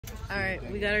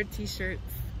Alright, we got our t-shirts.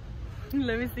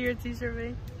 Let me see your t-shirt,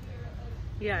 babe.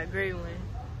 Yeah, great one.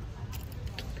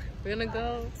 We're gonna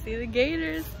go see the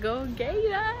Gators. Go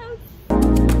Gators!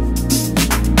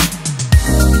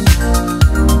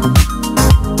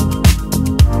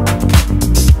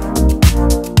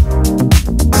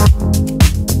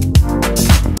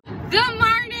 Good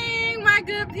morning, my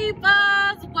good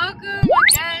peoples. Welcome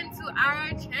again to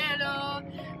our channel.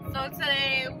 So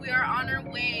today we are on our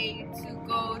way to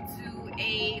go to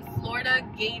a Florida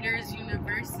Gators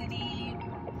University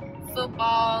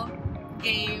football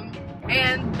game.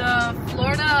 And the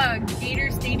Florida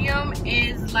Gator Stadium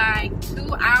is like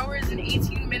 2 hours and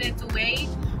 18 minutes away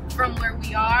from where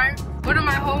we are. One of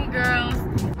my homegirls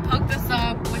hooked us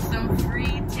up with some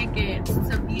free tickets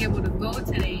to be able to go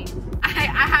today. I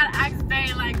had asked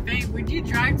Babe, like, babe, would you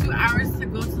drive 2 hours to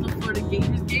go to the Florida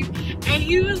Gators game? And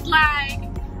he was like,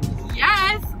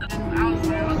 yes. And I was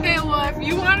like, okay, well, if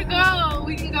you want to go,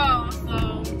 we can go.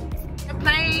 So we're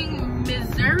playing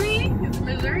Missouri. Is it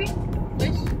Missouri?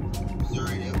 Which?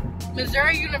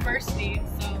 Missouri University,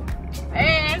 so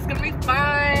hey, it's gonna be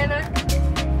fun.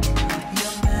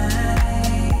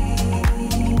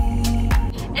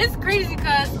 It's crazy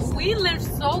because we live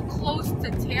so close to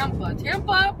Tampa.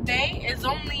 Tampa Bay is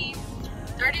only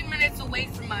 30 minutes away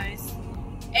from us,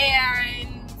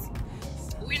 and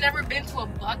we've never been to a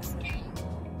Bucks game.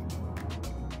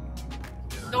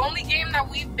 The only game that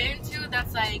we've been to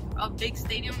that's like a big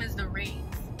stadium is the Rays.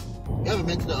 You haven't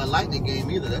been to a Lightning game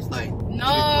either. That's like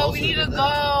no. We need to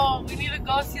go. We need to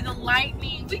go see the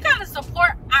Lightning. We gotta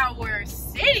support our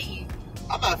city.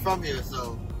 I'm not from here,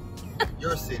 so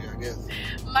your city, I guess.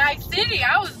 My city.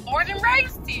 I was born and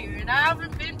raised here, and I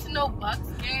haven't been to no Bucks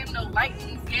game, no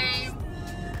Lightning game.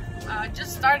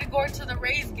 Just started going to the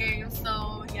Rays game,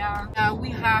 so yeah, we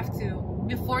have to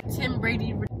before Tim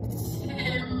Brady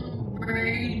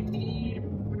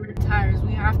retires.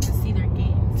 We have to see their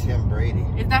games. Tim Brady.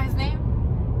 Is that his name?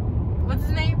 What's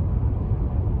his name?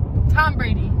 Tom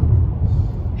Brady.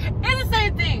 It's the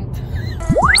same thing.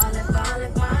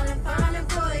 Falling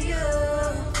for you.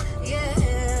 Yeah.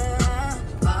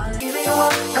 Giving you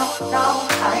up, no,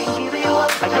 I ain't giving you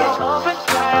up. I get over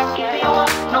try, giving you up,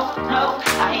 no,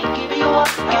 I ain't giving you up.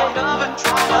 Get over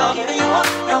try, giving you up,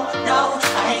 no,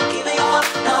 I ain't giving you up,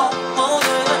 no.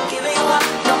 I'm giving you up,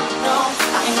 no,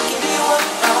 I ain't giving you up,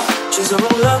 no. She's a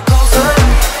roller coaster.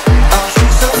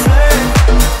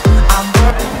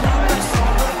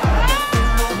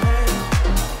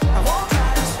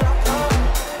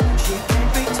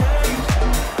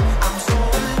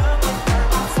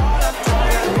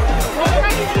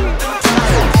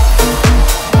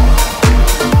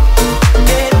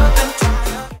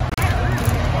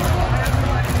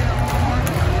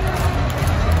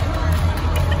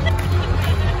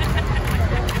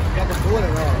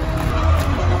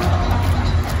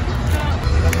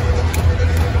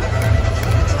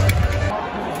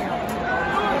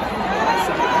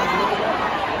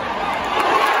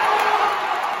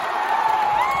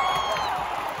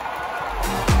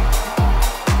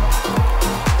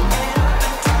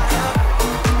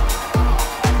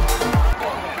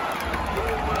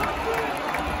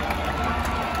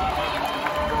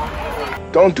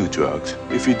 Don't do drugs.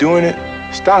 If you're doing it,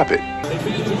 stop it.